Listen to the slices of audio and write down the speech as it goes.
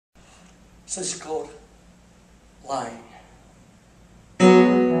This is called Lying.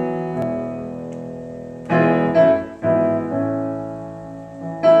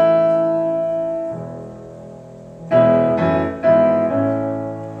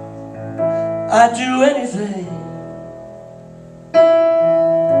 I'd do anything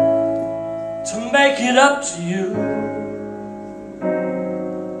to make it up to you.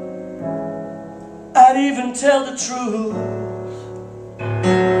 I'd even tell the truth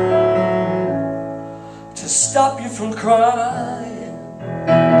to stop you from crying.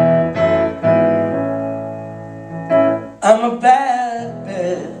 I'm a bad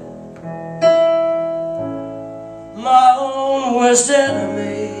bet, my own worst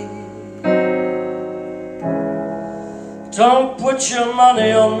enemy. Don't put your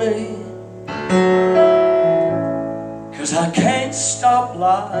money on me, 'cause I can't stop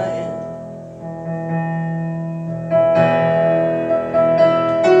lying.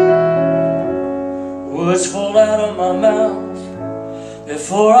 Words fall out of my mouth,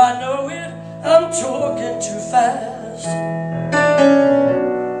 before I know it, I'm talking too fast.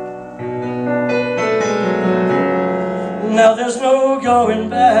 Now there's no going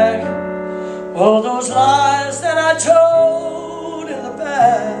back. All those lies that I told in the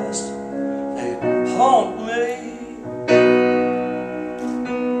past, they haunt me.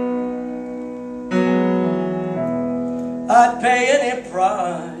 I'd pay any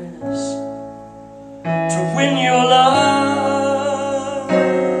price to win your love.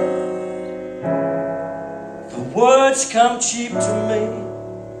 The words come cheap to me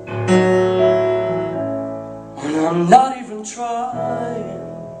when I'm not even trying.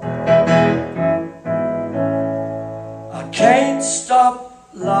 I can't stop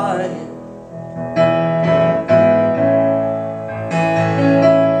lying.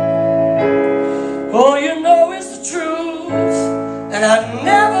 All you know is the truth, and I'd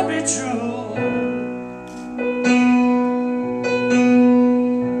never be true.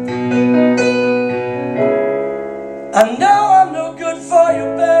 I know I'm no good for you,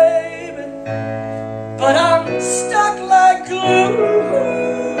 baby, but I'm stuck like glue.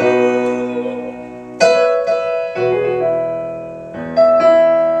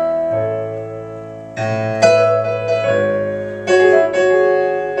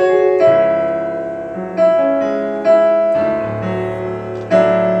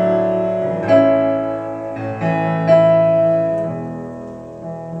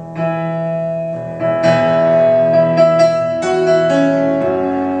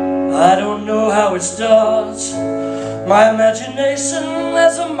 I don't know how it starts. My imagination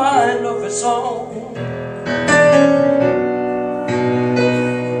has a mind of its own.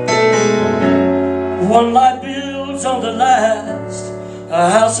 One light builds on the last, a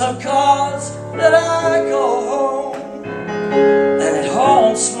house of cards that I call home, and it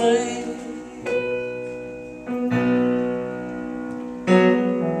haunts me.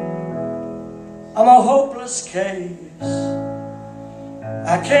 I'm a hopeless case.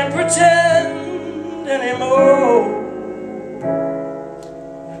 I can't pretend anymore.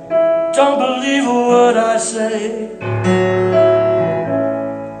 Don't believe a word I say,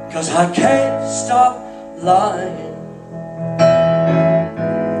 'cause I can't stop lying.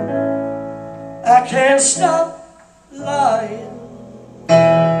 I can't stop lying.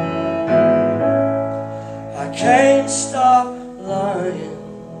 I can't stop lying.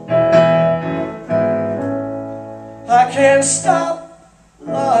 I can't stop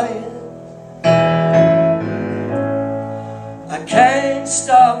lying. I can't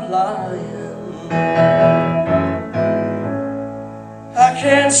stop lying. I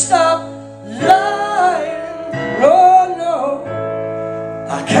can't stop lying. No, no,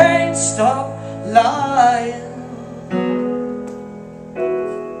 I can't stop lying.